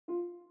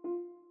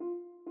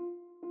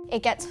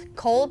it gets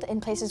cold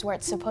in places where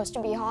it's supposed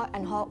to be hot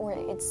and hot where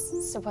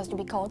it's supposed to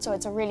be cold. So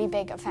it's a really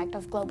big effect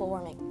of global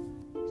warming.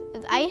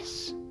 The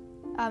ice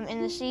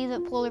in the sea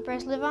that polar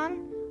bears live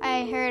on,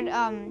 I heard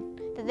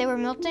that they were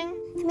melting.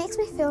 It makes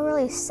me feel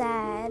really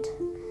sad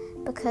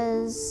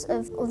because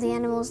of all the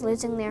animals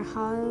losing their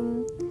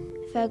home.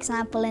 For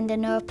example, in the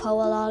North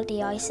Pole, all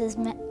the ice is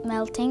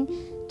melting.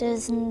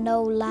 There's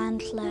no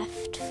land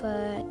left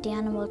for the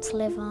animals to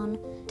live on.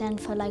 Then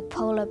for like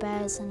polar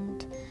bears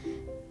and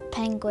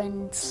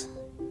penguins,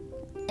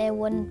 it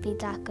wouldn't be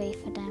that great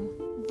for them.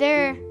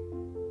 They're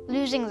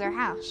losing their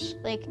house.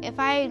 Like if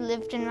I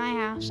lived in my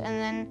house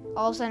and then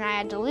all of a sudden I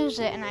had to lose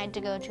it and I had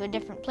to go to a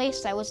different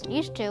place that I wasn't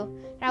used to,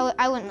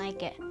 I wouldn't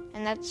like it.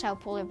 And that's how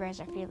polar bears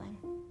are feeling.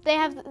 They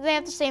have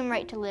the same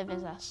right to live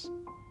as us.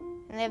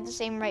 And they have the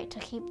same right to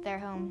keep their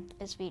home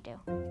as we do.